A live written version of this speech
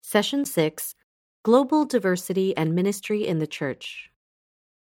Session 6, Global Diversity and Ministry in the Church.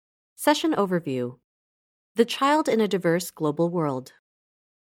 Session Overview: The Child in a Diverse Global World.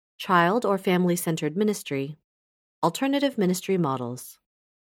 Child or Family-Centered Ministry. Alternative Ministry Models.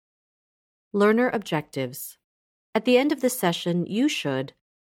 Learner Objectives. At the end of this session, you should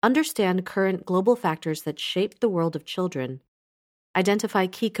understand current global factors that shape the world of children, identify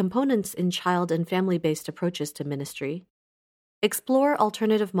key components in child and family-based approaches to ministry, explore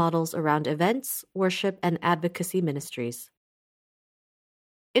alternative models around events, worship, and advocacy ministries.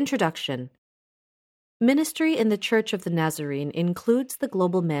 Introduction. Ministry in the Church of the Nazarene includes the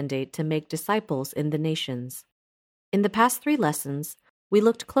global mandate to make disciples in the nations. In the past 3 lessons, we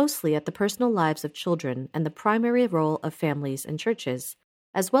looked closely at the personal lives of children and the primary role of families and churches,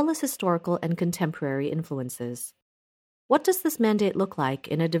 as well as historical and contemporary influences. What does this mandate look like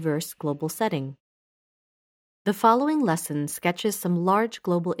in a diverse global setting? The following lesson sketches some large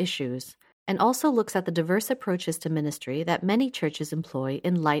global issues and also looks at the diverse approaches to ministry that many churches employ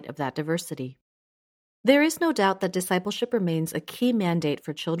in light of that diversity. There is no doubt that discipleship remains a key mandate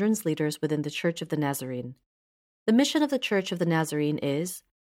for children's leaders within the Church of the Nazarene. The mission of the Church of the Nazarene is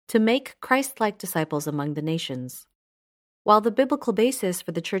to make Christ-like disciples among the nations. While the biblical basis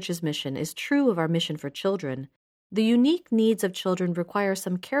for the Church's mission is true of our mission for children, the unique needs of children require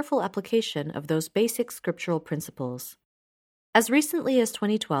some careful application of those basic scriptural principles. As recently as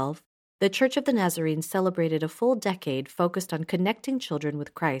 2012, the Church of the Nazarene celebrated a full decade focused on connecting children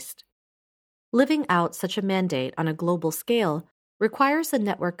with Christ. Living out such a mandate on a global scale requires a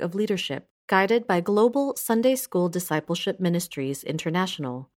network of leadership guided by Global Sunday School Discipleship Ministries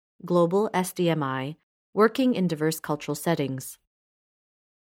International, Global SDMI, working in diverse cultural settings.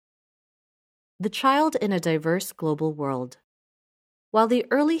 The child in a diverse global world. While the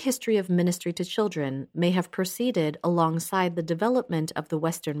early history of ministry to children may have proceeded alongside the development of the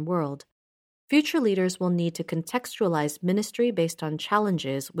Western world, future leaders will need to contextualize ministry based on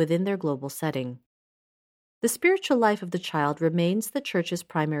challenges within their global setting. The spiritual life of the child remains the Church's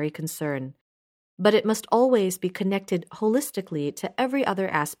primary concern, but it must always be connected holistically to every other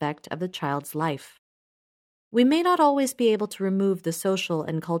aspect of the child's life. We may not always be able to remove the social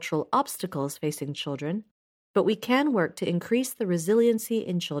and cultural obstacles facing children, but we can work to increase the resiliency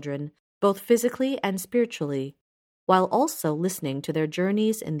in children, both physically and spiritually, while also listening to their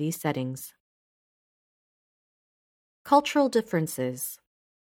journeys in these settings. Cultural differences.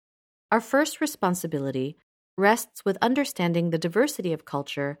 Our first responsibility rests with understanding the diversity of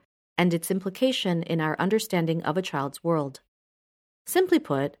culture and its implication in our understanding of a child's world. Simply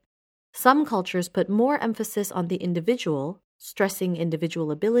put, some cultures put more emphasis on the individual, stressing individual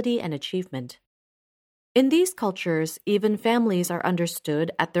ability and achievement. In these cultures, even families are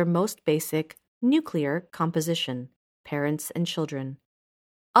understood at their most basic, nuclear composition, parents and children.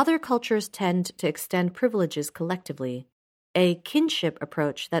 Other cultures tend to extend privileges collectively, a kinship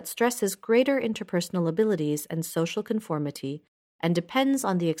approach that stresses greater interpersonal abilities and social conformity and depends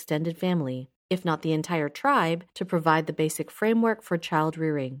on the extended family, if not the entire tribe, to provide the basic framework for child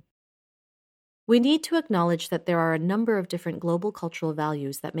rearing. We need to acknowledge that there are a number of different global cultural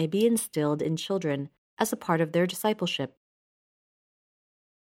values that may be instilled in children as a part of their discipleship.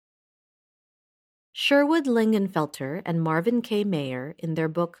 Sherwood Lingenfelter and Marvin K. Mayer, in their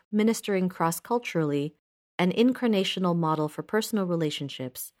book Ministering Cross-Culturally, an Incarnational Model for Personal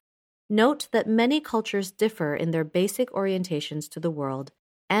Relationships, note that many cultures differ in their basic orientations to the world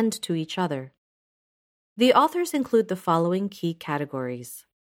and to each other. The authors include the following key categories.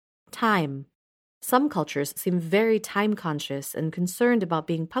 Time. Some cultures seem very time-conscious and concerned about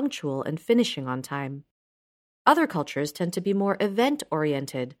being punctual and finishing on time. Other cultures tend to be more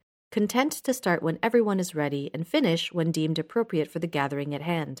event-oriented, content to start when everyone is ready and finish when deemed appropriate for the gathering at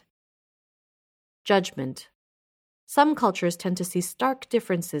hand. Judgment. Some cultures tend to see stark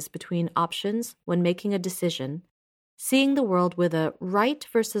differences between options when making a decision, seeing the world with a right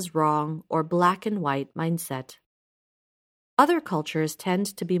versus wrong or black and white mindset. Other cultures tend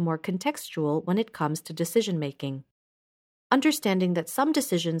to be more contextual when it comes to decision-making, understanding that some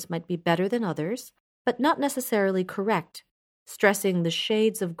decisions might be better than others, but not necessarily correct, stressing the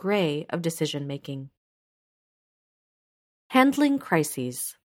shades of gray of decision-making. Handling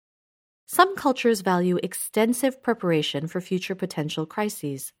crises. Some cultures value extensive preparation for future potential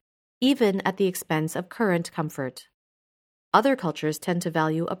crises, even at the expense of current comfort. Other cultures tend to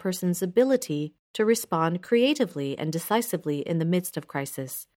value a person's ability to respond creatively and decisively in the midst of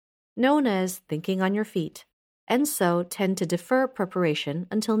crisis, known as thinking on your feet, and so tend to defer preparation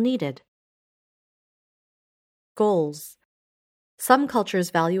until needed. Goals. Some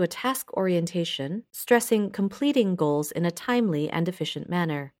cultures value a task orientation, stressing completing goals in a timely and efficient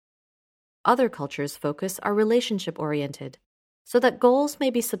manner. other cultures' focus are relationship-oriented, so that goals may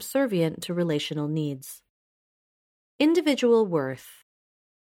be subservient to relational needs. Individual worth.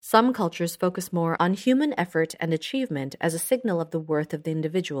 Some cultures focus more on human effort and achievement as a signal of the worth of the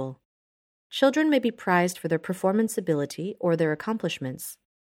individual. Children may be prized for their performance ability or their accomplishments.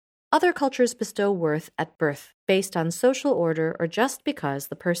 Other cultures bestow worth at birth based on social order or just because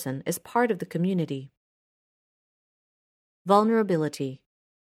the person is part of the community. Vulnerability.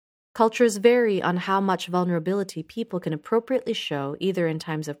 Cultures vary on how much vulnerability people can appropriately show either in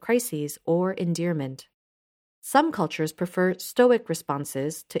times of crises or endearment. Some cultures prefer stoic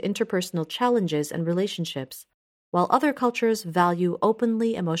responses to interpersonal challenges and relationships, while other cultures value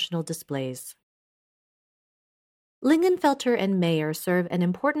openly emotional displays. Lingenfelter and Mayer serve an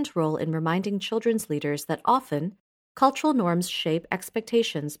important role in reminding children's leaders that often, cultural norms shape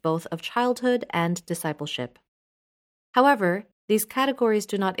expectations both of childhood and discipleship. However, these categories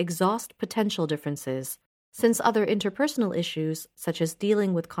do not exhaust potential differences, since other interpersonal issues, such as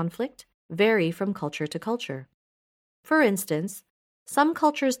dealing with conflict, vary from culture to culture. For instance, some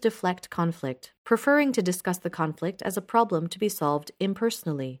cultures deflect conflict, preferring to discuss the conflict as a problem to be solved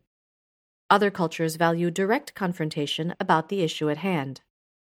impersonally. Other cultures value direct confrontation about the issue at hand.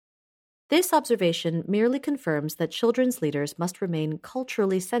 This observation merely confirms that children's leaders must remain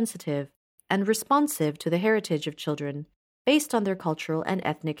culturally sensitive and responsive to the heritage of children based on their cultural and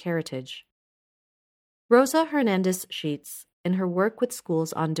ethnic heritage. Rosa Hernandez-Sheets, in her work with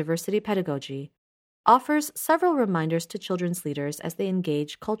schools on diversity pedagogy, offers several reminders to children's leaders as they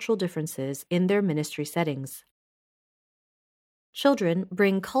engage cultural differences in their ministry settings. Children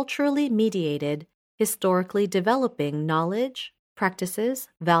bring culturally mediated, historically developing knowledge, practices,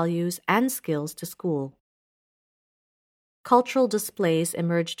 values, and skills to school. Cultural displays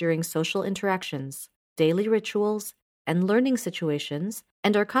emerge during social interactions, daily rituals, and learning situations,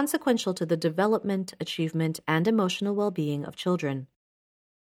 and are consequential to the development, achievement, and emotional well-being of children.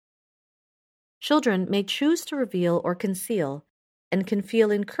 Children may choose to reveal or conceal, and can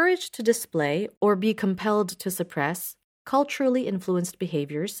feel encouraged to display or be compelled to suppress culturally influenced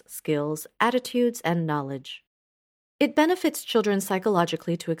behaviors, skills, attitudes, and knowledge. It benefits children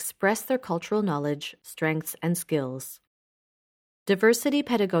psychologically to express their cultural knowledge, strengths, and skills.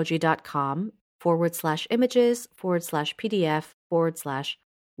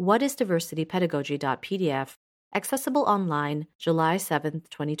 diversitypedagogy.com/images/PDF/whatisdiversitypedagogy.pdf, accessible online July 7,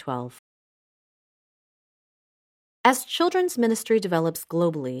 2012. As children's ministry develops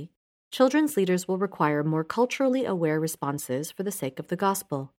globally, children's leaders will require more culturally aware responses for the sake of the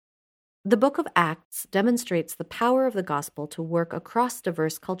gospel. The Book of Acts demonstrates the power of the gospel to work across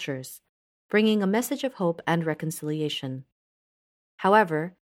diverse cultures, bringing a message of hope and reconciliation.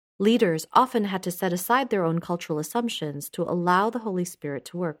 However, leaders often had to set aside their own cultural assumptions to allow the Holy Spirit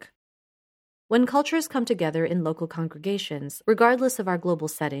to work. When cultures come together in local congregations, regardless of our global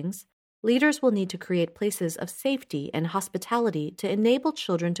settings, leaders will need to create places of safety and hospitality to enable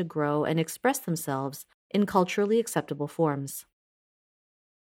children to grow and express themselves in culturally acceptable forms.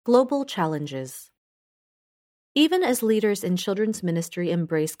 Global challenges. Even as leaders in children's ministry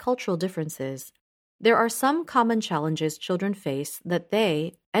embrace cultural differences, there are some common challenges children face that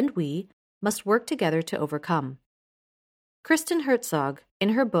they, and we, must work together to overcome. Kristen Herzog, in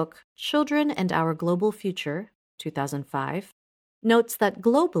her book Children and Our Global Future, 2005, notes that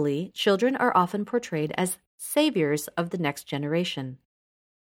globally, children are often portrayed as saviors of the next generation.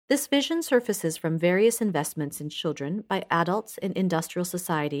 This vision surfaces from various investments in children by adults in industrial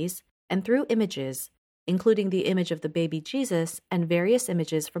societies and through images, including the image of the baby Jesus and various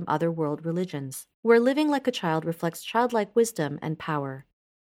images from other world religions, where living like a child reflects childlike wisdom and power.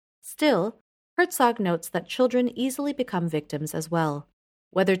 Still, Herzog notes that children easily become victims as well,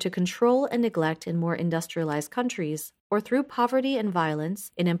 whether to control and neglect in more industrialized countries or through poverty and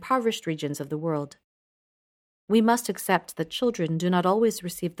violence in impoverished regions of the world. We must accept that children do not always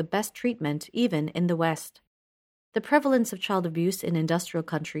receive the best treatment even in the West. The prevalence of child abuse in industrial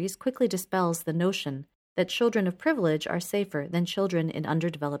countries quickly dispels the notion that children of privilege are safer than children in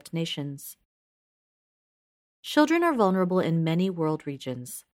underdeveloped nations. Children are vulnerable in many world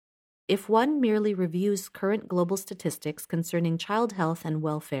regions. If one merely reviews current global statistics concerning child health and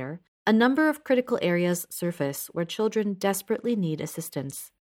welfare, a number of critical areas surface where children desperately need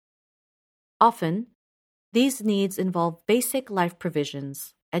assistance. Often, these needs involve basic life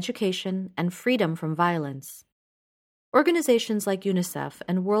provisions, education, and freedom from violence. Organizations like UNICEF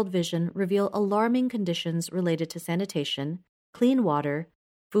and World Vision reveal alarming conditions related to sanitation, clean water,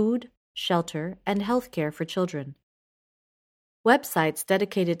 food, shelter, and health care for children. Websites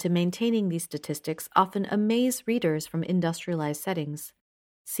dedicated to maintaining these statistics often amaze readers from industrialized settings.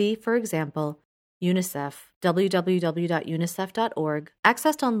 See, for example, UNICEF, www.unicef.org,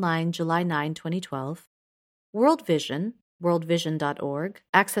 accessed online July 9, 2012, World Vision, worldvision.org,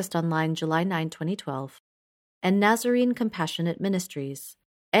 accessed online July 9, 2012, and Nazarene Compassionate Ministries,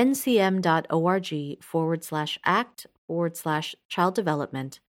 ncm.org/act/child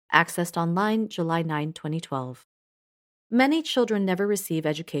development, accessed online July 9, 2012. Many children never receive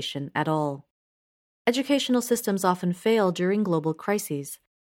education at all. Educational systems often fail during global crises,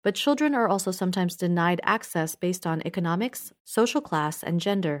 but children are also sometimes denied access based on economics, social class, and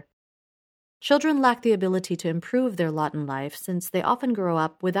gender. Children lack the ability to improve their lot in life since they often grow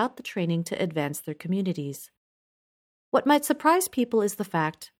up without the training to advance their communities. What might surprise people is the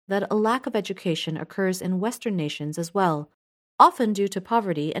fact that a lack of education occurs in Western nations as well, often due to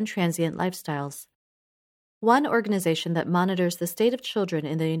poverty and transient lifestyles. One organization that monitors the state of children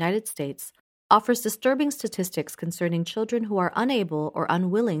in the United States offers disturbing statistics concerning children who are unable or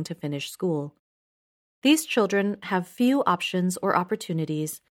unwilling to finish school. These children have few options or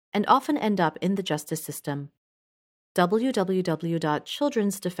opportunities and often end up in the justice system.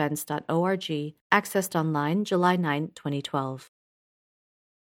 www.childrensdefense.org, accessed online July 9, 2012.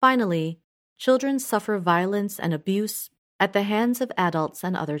 Finally, children suffer violence and abuse at the hands of adults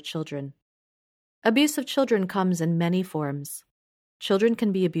and other children. Abuse of children comes in many forms. Children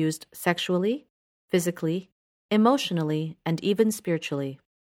can be abused sexually, physically, emotionally, and even spiritually.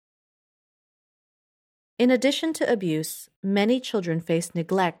 In addition to abuse, many children face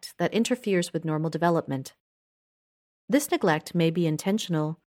neglect that interferes with normal development. This neglect may be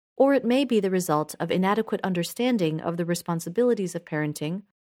intentional, or it may be the result of inadequate understanding of the responsibilities of parenting,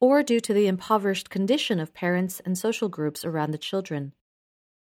 or due to the impoverished condition of parents and social groups around the children.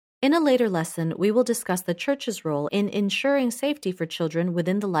 In a later lesson, we will discuss the Church's role in ensuring safety for children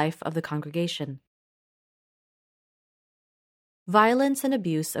within the life of the congregation. Violence and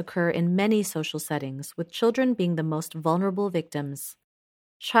abuse occur in many social settings, with children being the most vulnerable victims.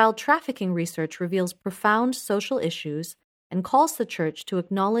 Child trafficking research reveals profound social issues and calls the Church to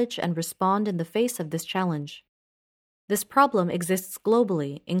acknowledge and respond in the face of this challenge. This problem exists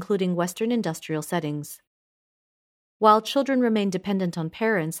globally, including Western industrial settings. While children remain dependent on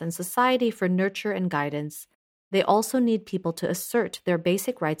parents and society for nurture and guidance, they also need people to assert their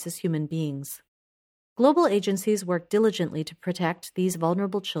basic rights as human beings. Global agencies work diligently to protect these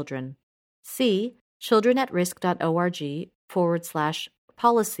vulnerable children. See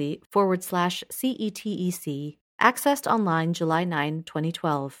childrenatrisk.org/policy/CETEC, accessed online July 9,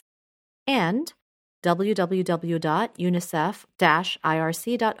 2012, and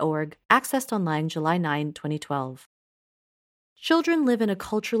www.unicef-irc.org, accessed online July 9, 2012. Children live in a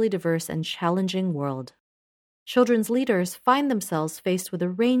culturally diverse and challenging world. Children's leaders find themselves faced with a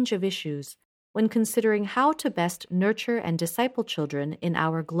range of issues when considering how to best nurture and disciple children in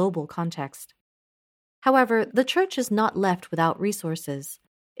our global context. However, the Church is not left without resources,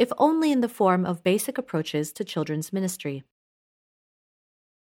 if only in the form of basic approaches to children's ministry.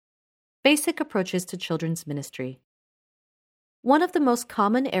 Basic approaches to children's ministry. One of the most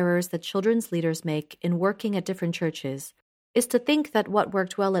common errors that children's leaders make in working at different churches is to think that what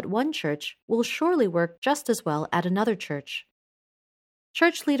worked well at one church will surely work just as well at another church.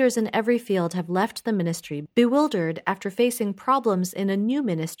 Church leaders in every field have left the ministry bewildered after facing problems in a new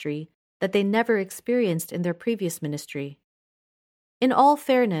ministry that they never experienced in their previous ministry. In all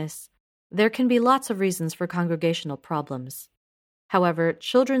fairness, there can be lots of reasons for congregational problems. However,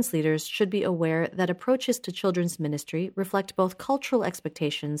 children's leaders should be aware that approaches to children's ministry reflect both cultural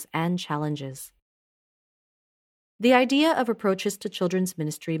expectations and challenges. The idea of approaches to children's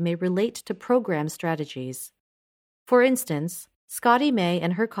ministry may relate to program strategies. For instance, Scotty May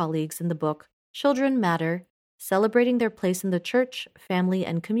and her colleagues in the book Children Matter, Celebrating Their Place in the Church, Family,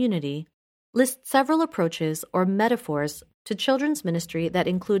 and Community list several approaches or metaphors to children's ministry that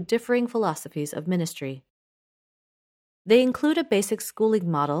include differing philosophies of ministry. They include a basic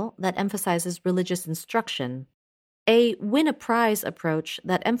schooling model that emphasizes religious instruction, a win-a-prize approach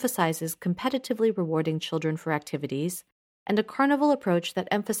that emphasizes competitively rewarding children for activities, and a carnival approach that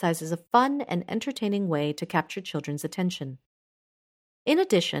emphasizes a fun and entertaining way to capture children's attention. In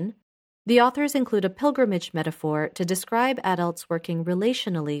addition, the authors include a pilgrimage metaphor to describe adults working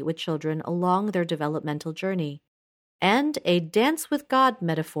relationally with children along their developmental journey, and a dance with God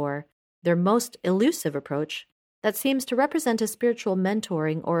metaphor, their most elusive approach, that seems to represent a spiritual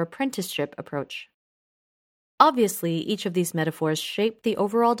mentoring or apprenticeship approach. Obviously, each of these metaphors shape the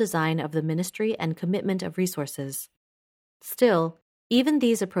overall design of the ministry and commitment of resources. Still, even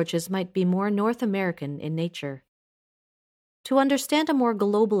these approaches might be more North American in nature. To understand a more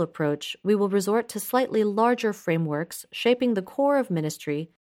global approach, we will resort to slightly larger frameworks shaping the core of ministry,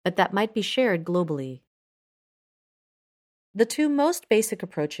 but that might be shared globally. The two most basic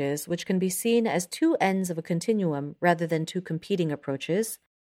approaches, which can be seen as two ends of a continuum rather than two competing approaches,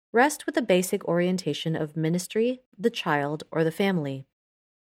 rest with the basic orientation of ministry, the child, or the family.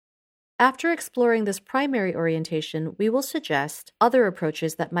 After exploring this primary orientation, we will suggest other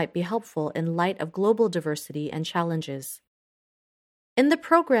approaches that might be helpful in light of global diversity and challenges. In the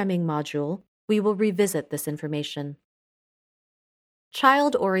programming module, we will revisit this information.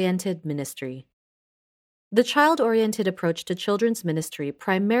 Child-oriented ministry. The child-oriented approach to children's ministry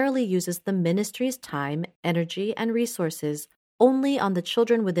primarily uses the ministry's time, energy, and resources only on the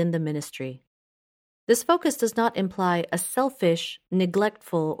children within the ministry. This focus does not imply a selfish,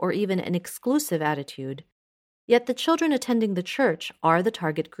 neglectful, or even an exclusive attitude, yet the children attending the church are the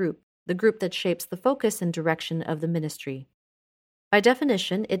target group, the group that shapes the focus and direction of the ministry. By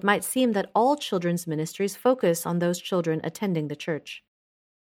definition, it might seem that all children's ministries focus on those children attending the church.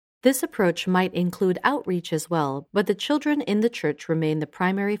 This approach might include outreach as well, but the children in the church remain the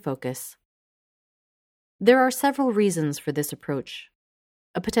primary focus. There are several reasons for this approach.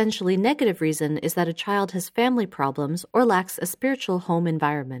 A potentially negative reason is that a child has family problems or lacks a spiritual home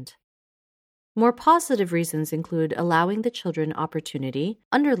environment. More positive reasons include allowing the children opportunity,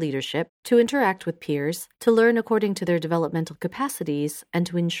 under leadership, to interact with peers, to learn according to their developmental capacities, and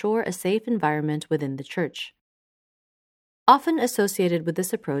to ensure a safe environment within the church. Often associated with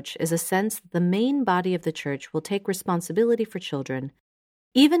this approach is a sense that the main body of the church will take responsibility for children,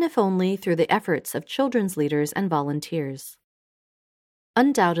 even if only through the efforts of children's leaders and volunteers.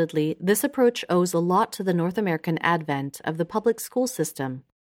 Undoubtedly, this approach owes a lot to the North American advent of the public school system.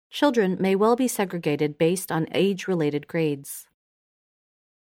 Children may well be segregated based on age-related grades.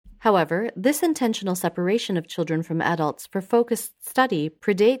 However, this intentional separation of children from adults for focused study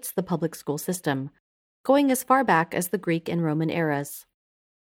predates the public school system, going as far back as the Greek and Roman eras.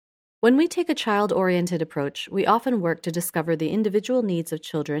 When we take a child-oriented approach, we often work to discover the individual needs of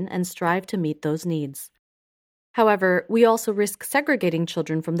children and strive to meet those needs. However, we also risk segregating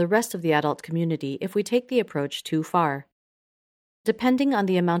children from the rest of the adult community if we take the approach too far. Depending on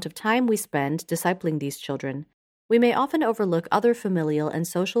the amount of time we spend discipling these children, we may often overlook other familial and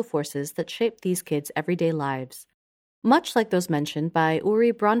social forces that shape these kids' everyday lives, much like those mentioned by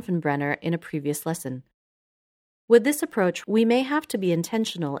Uri Bronfenbrenner in a previous lesson. With this approach, we may have to be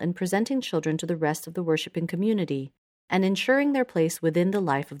intentional in presenting children to the rest of the worshiping community and ensuring their place within the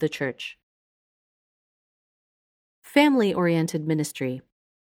life of the church. Family-oriented ministry.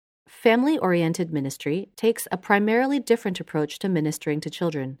 Family-oriented ministry takes a primarily different approach to ministering to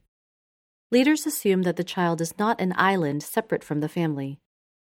children. Leaders assume that the child is not an island separate from the family.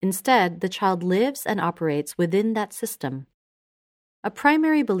 Instead, the child lives and operates within that system. A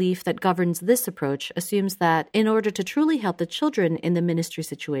primary belief that governs this approach assumes that, in order to truly help the children in the ministry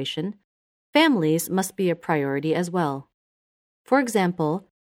situation, families must be a priority as well. For example,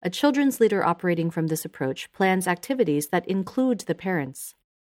 a children's leader operating from this approach plans activities that include the parents.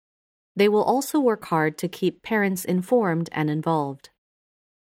 They will also work hard to keep parents informed and involved.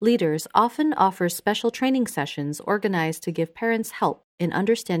 Leaders often offer special training sessions organized to give parents help in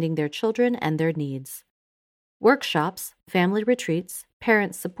understanding their children and their needs. Workshops, family retreats,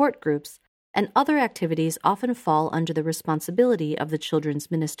 parent support groups, and other activities often fall under the responsibility of the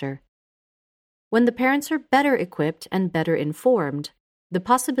children's minister. When the parents are better equipped and better informed, the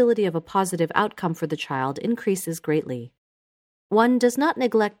possibility of a positive outcome for the child increases greatly. One does not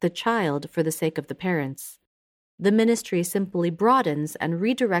neglect the child for the sake of the parents. The ministry simply broadens and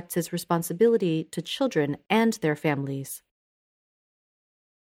redirects its responsibility to children and their families.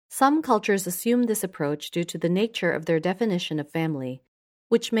 Some cultures assume this approach due to the nature of their definition of family,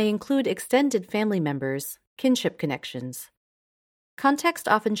 which may include extended family members, kinship connections. Context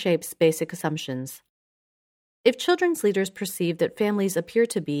often shapes basic assumptions. If children's leaders perceive that families appear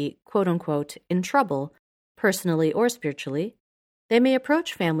to be, quote-unquote, in trouble, personally or spiritually, they may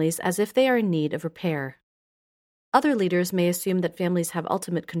approach families as if they are in need of repair. Other leaders may assume that families have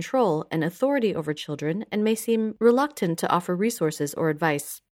ultimate control and authority over children and may seem reluctant to offer resources or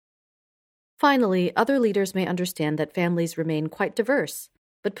advice. Finally, other leaders may understand that families remain quite diverse,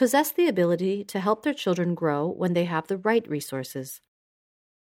 but possess the ability to help their children grow when they have the right resources.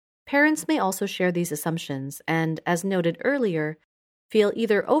 Parents may also share these assumptions and, as noted earlier, feel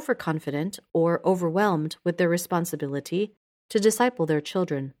either overconfident or overwhelmed with their responsibility to disciple their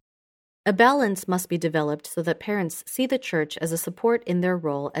children. A balance must be developed so that parents see the church as a support in their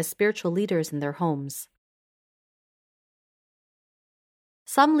role as spiritual leaders in their homes.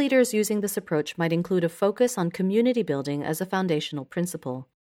 Some leaders using this approach might include a focus on community building as a foundational principle.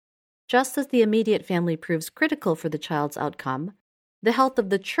 Just as the immediate family proves critical for the child's outcome, the health of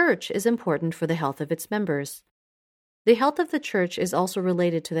the church is important for the health of its members. The health of the church is also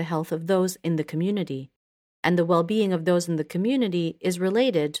related to the health of those in the community, and the well-being of those in the community is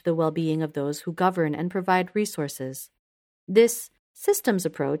related to the well-being of those who govern and provide resources. This systems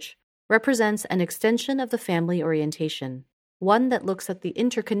approach represents an extension of the family orientation, one that looks at the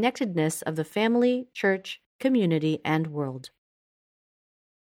interconnectedness of the family, church, community, and world.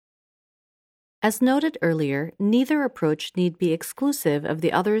 As noted earlier, neither approach need be exclusive of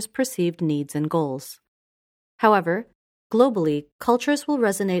the other's perceived needs and goals. However, globally, cultures will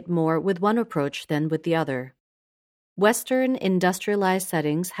resonate more with one approach than with the other. Western, industrialized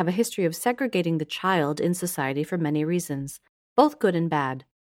settings have a history of segregating the child in society for many reasons, both good and bad.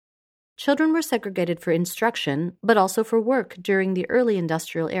 Children were segregated for instruction, but also for work during the early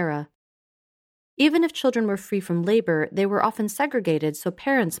industrial era. Even if children were free from labor, they were often segregated so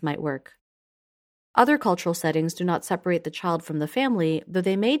parents might work. Other cultural settings do not separate the child from the family, though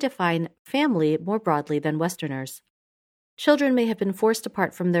they may define family more broadly than Westerners. Children may have been forced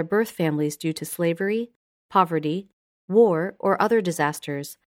apart from their birth families due to slavery, poverty, war, or other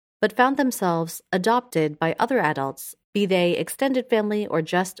disasters, but found themselves adopted by other adults, be they extended family or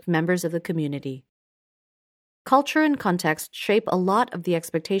just members of the community. Culture and context shape a lot of the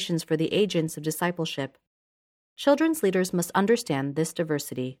expectations for the agents of discipleship. Children's leaders must understand this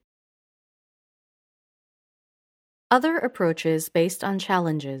diversity. Other approaches based on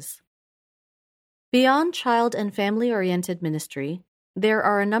challenges. Beyond child and family-oriented ministry, there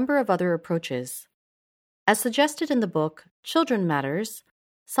are a number of other approaches. As suggested in the book, Children Matters,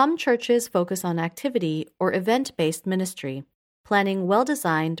 some churches focus on activity or event-based ministry, planning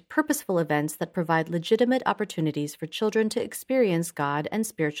well-designed, purposeful events that provide legitimate opportunities for children to experience God and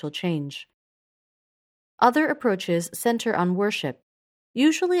spiritual change. Other approaches center on worship,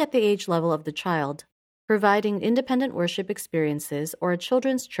 usually at the age level of the child, providing independent worship experiences or a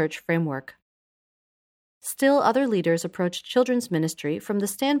children's church framework. Still, other leaders approach children's ministry from the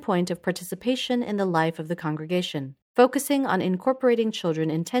standpoint of participation in the life of the congregation, focusing on incorporating children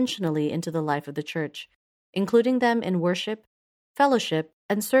intentionally into the life of the church, including them in worship, fellowship,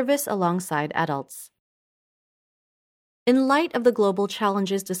 and service alongside adults. In light of the global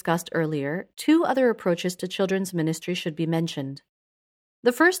challenges discussed earlier, two other approaches to children's ministry should be mentioned.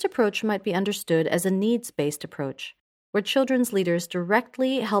 The first approach might be understood as a needs-based approach, where children's leaders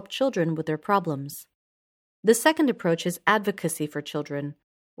directly help children with their problems. The second approach is advocacy for children,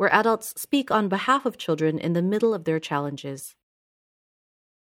 where adults speak on behalf of children in the middle of their challenges.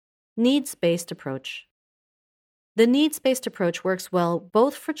 Needs-based approach. The needs-based approach works well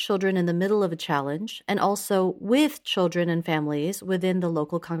both for children in the middle of a challenge and also with children and families within the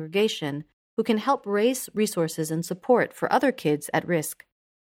local congregation who can help raise resources and support for other kids at risk.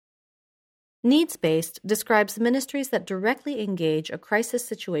 Needs-based describes ministries that directly engage a crisis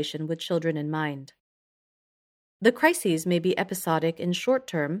situation with children in mind. The crises may be episodic in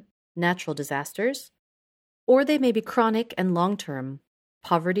short-term, natural disasters, or they may be chronic and long-term,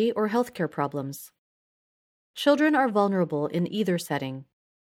 poverty or healthcare problems. Children are vulnerable in either setting.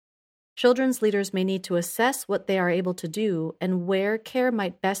 Children's leaders may need to assess what they are able to do and where care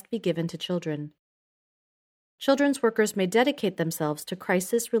might best be given to children. Children's workers may dedicate themselves to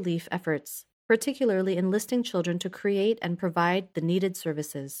crisis relief efforts, particularly enlisting children to create and provide the needed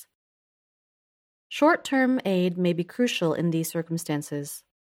services. Short-term aid may be crucial in these circumstances.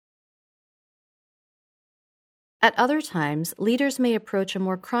 At other times, leaders may approach a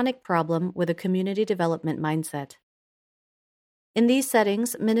more chronic problem with a community development mindset. In these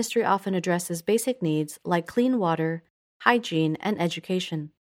settings, ministry often addresses basic needs like clean water, hygiene, and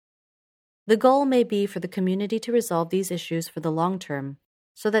education. The goal may be for the community to resolve these issues for the long term,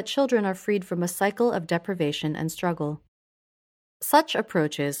 so that children are freed from a cycle of deprivation and struggle. Such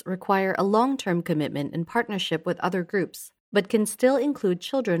approaches require a long-term commitment and partnership with other groups, but can still include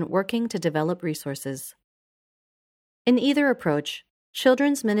children working to develop resources. In either approach,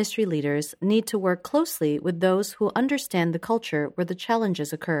 children's ministry leaders need to work closely with those who understand the culture where the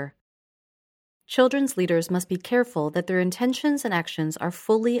challenges occur. Children's leaders must be careful that their intentions and actions are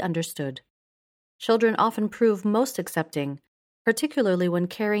fully understood. Children often prove most accepting, particularly when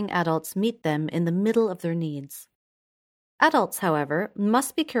caring adults meet them in the middle of their needs. Adults, however,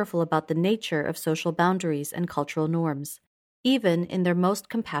 must be careful about the nature of social boundaries and cultural norms, even in their most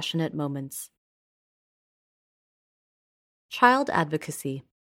compassionate moments. Child advocacy.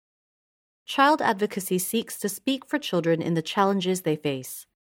 Child advocacy seeks to speak for children in the challenges they face.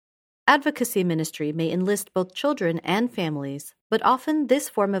 Advocacy ministry may enlist both children and families, but often this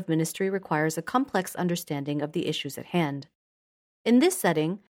form of ministry requires a complex understanding of the issues at hand. In this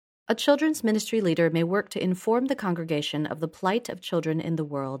setting, a children's ministry leader may work to inform the congregation of the plight of children in the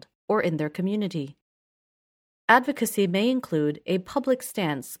world or in their community. Advocacy may include a public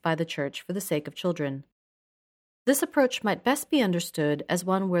stance by the church for the sake of children. This approach might best be understood as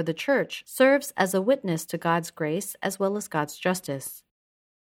one where the church serves as a witness to God's grace as well as God's justice.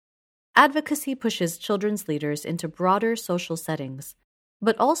 Advocacy pushes children's leaders into broader social settings,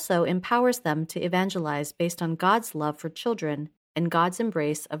 but also empowers them to evangelize based on God's love for children and God's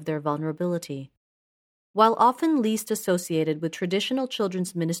embrace of their vulnerability. While often least associated with traditional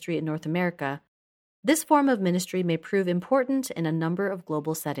children's ministry in North America, this form of ministry may prove important in a number of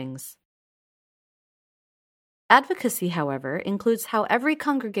global settings. Advocacy, however, includes how every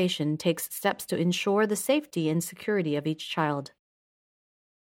congregation takes steps to ensure the safety and security of each child.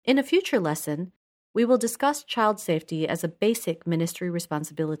 In a future lesson, we will discuss child safety as a basic ministry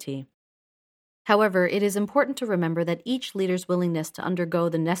responsibility. However, it is important to remember that each leader's willingness to undergo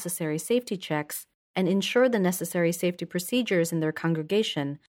the necessary safety checks and ensure the necessary safety procedures in their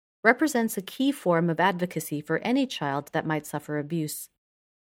congregation represents a key form of advocacy for any child that might suffer abuse.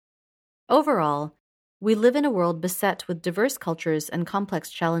 Overall, we live in a world beset with diverse cultures and complex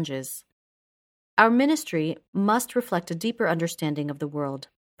challenges. Our ministry must reflect a deeper understanding of the world,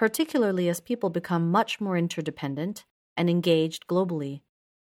 particularly as people become much more interdependent and engaged globally.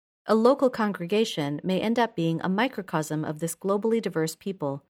 A local congregation may end up being a microcosm of this globally diverse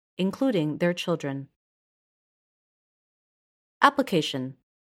people, including their children. Application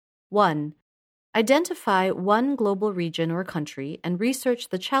 1. Identify one global region or country and research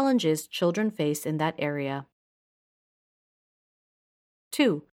the challenges children face in that area.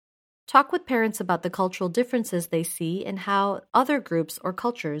 2. Talk with parents about the cultural differences they see and how other groups or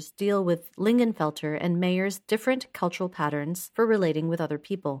cultures deal with Lingenfelter and Mayer's different cultural patterns for relating with other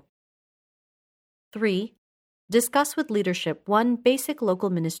people. 3. Discuss with leadership one basic local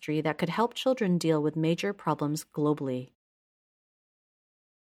ministry that could help children deal with major problems globally.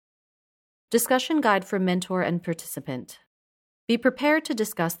 Discussion guide for mentor and participant. Be prepared to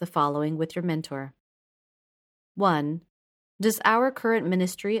discuss the following with your mentor. 1. Does our current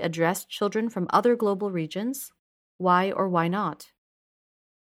ministry address children from other global regions? Why or why not?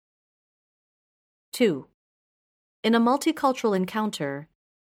 2. In a multicultural encounter,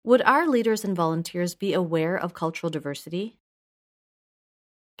 would our leaders and volunteers be aware of cultural diversity?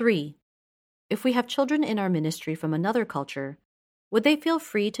 3. If we have children in our ministry from another culture, would they feel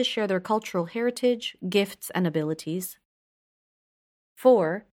free to share their cultural heritage, gifts, and abilities?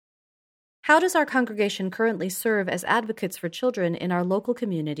 4. How does our congregation currently serve as advocates for children in our local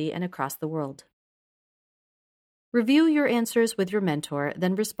community and across the world? Review your answers with your mentor,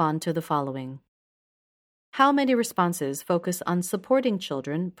 then respond to the following. How many responses focus on supporting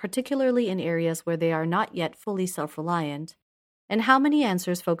children, particularly in areas where they are not yet fully self-reliant? And how many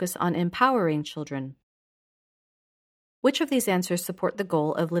answers focus on empowering children? Which of these answers support the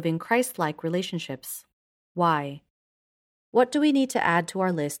goal of living Christ-like relationships? Why? What do we need to add to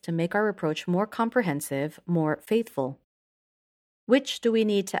our list to make our approach more comprehensive, more faithful? Which do we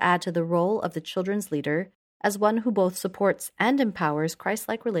need to add to the role of the children's leader as one who both supports and empowers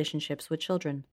Christ-like relationships with children?